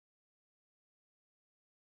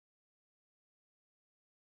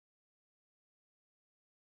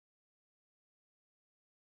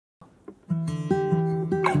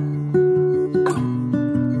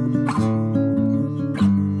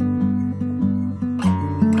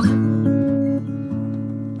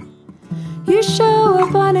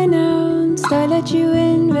I let you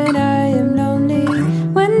in when I am lonely,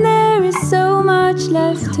 when there is so much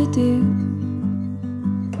left to do.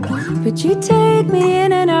 But you take me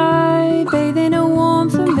in and I bathe in a warm,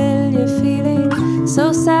 familiar feeling,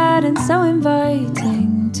 so sad and so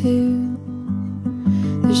inviting too.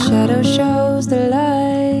 The shadow shows the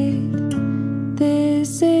light.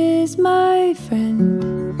 This is my friend.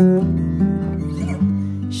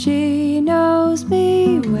 She knows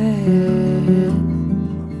me well.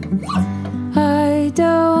 I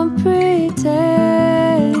don't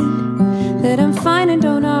pretend that I'm fine and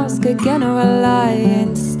don't ask again, or I lie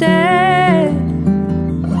instead.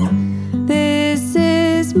 This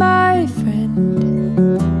is my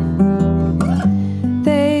friend.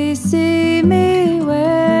 They see me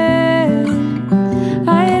when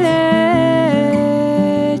I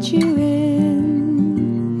let you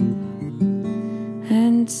in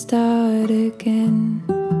and start again.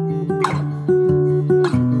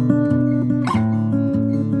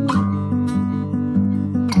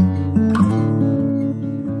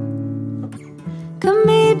 Come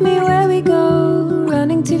meet me where we go,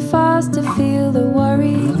 running too fast to feel the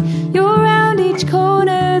worry. You're around each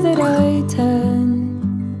corner that I turn.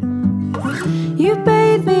 You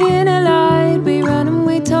bathe me in a light, we run and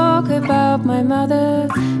we talk about my mother,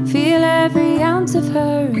 feel every ounce of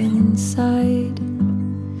her inside.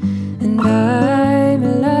 And I'm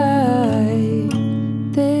alive.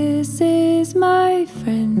 This is my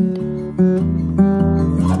friend.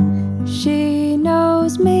 She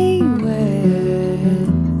knows me well.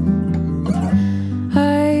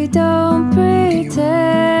 I don't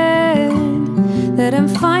pretend that I'm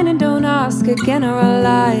fine and don't ask again, or I'll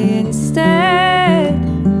lie instead.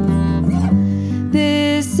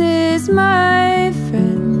 This is my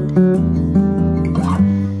friend.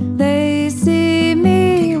 They see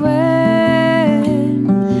me when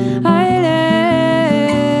I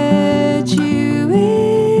let you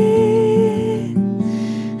in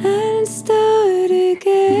and start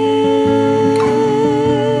again.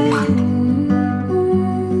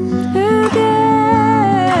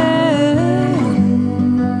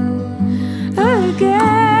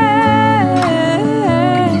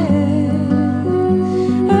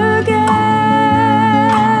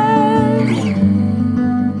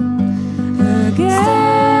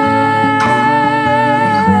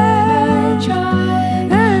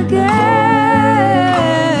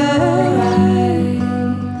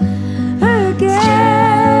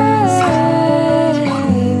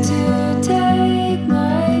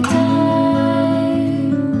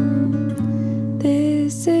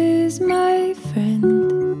 This is my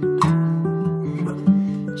friend.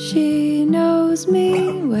 She knows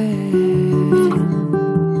me well.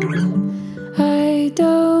 I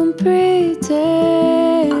don't pretend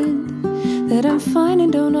that I'm fine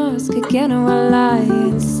and don't ask again, or I'll lie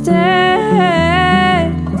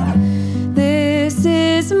instead. This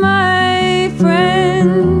is my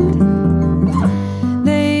friend.